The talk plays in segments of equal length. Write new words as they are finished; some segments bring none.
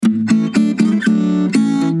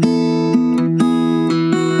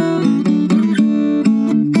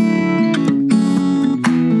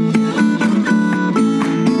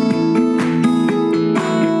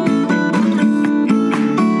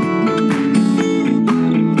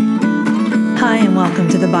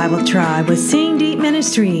Bible Tribe with Seeing Deep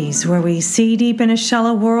Ministries, where we see deep in a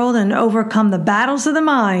shallow world and overcome the battles of the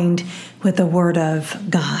mind with the Word of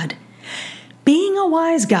God. Being a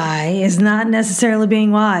wise guy is not necessarily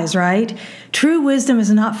being wise, right? True wisdom is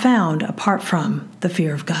not found apart from the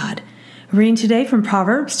fear of God. Reading today from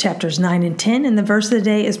Proverbs chapters 9 and 10, and the verse of the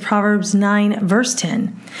day is Proverbs 9, verse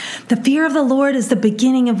 10. The fear of the Lord is the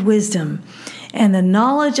beginning of wisdom, and the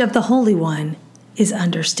knowledge of the Holy One is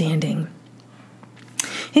understanding.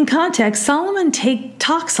 In context, Solomon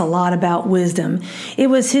talks a lot about wisdom. It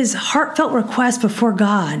was his heartfelt request before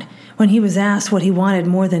God when he was asked what he wanted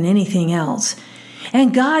more than anything else.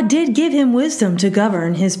 And God did give him wisdom to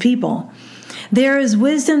govern his people. There is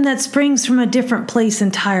wisdom that springs from a different place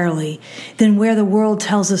entirely than where the world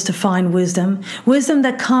tells us to find wisdom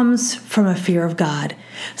that comes from a fear of God.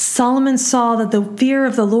 Solomon saw that the fear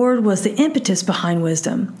of the Lord was the impetus behind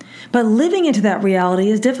wisdom. But living into that reality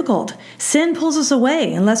is difficult. Sin pulls us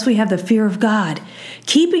away unless we have the fear of God.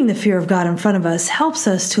 Keeping the fear of God in front of us helps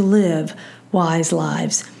us to live wise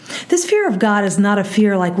lives. This fear of God is not a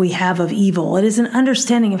fear like we have of evil. It is an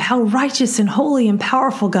understanding of how righteous and holy and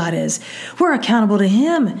powerful God is. We're accountable to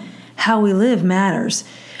Him. How we live matters.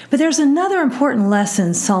 But there's another important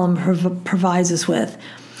lesson Solomon provides us with.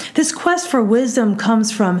 This quest for wisdom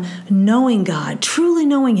comes from knowing God, truly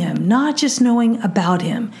knowing Him, not just knowing about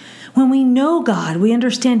Him. When we know God, we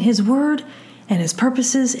understand His word and His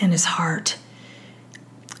purposes and His heart.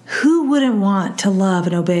 Who wouldn't want to love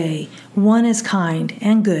and obey one as kind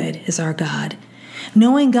and good as our God?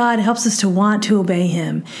 Knowing God helps us to want to obey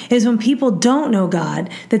Him. It is when people don't know God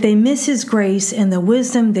that they miss His grace and the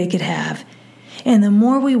wisdom they could have. And the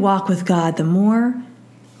more we walk with God, the more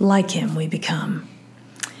like Him we become.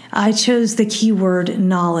 I chose the key word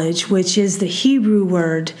knowledge, which is the Hebrew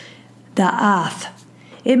word da'ath.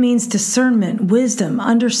 It means discernment, wisdom,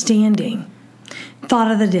 understanding.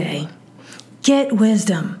 Thought of the day. Get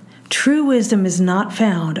wisdom. True wisdom is not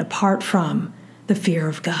found apart from the fear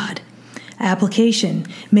of God. Application.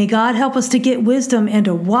 May God help us to get wisdom and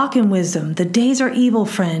to walk in wisdom. The days are evil,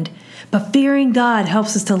 friend, but fearing God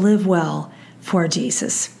helps us to live well for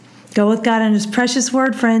Jesus. Go with God and His precious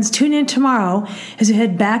word, friends. Tune in tomorrow as we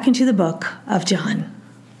head back into the book of John.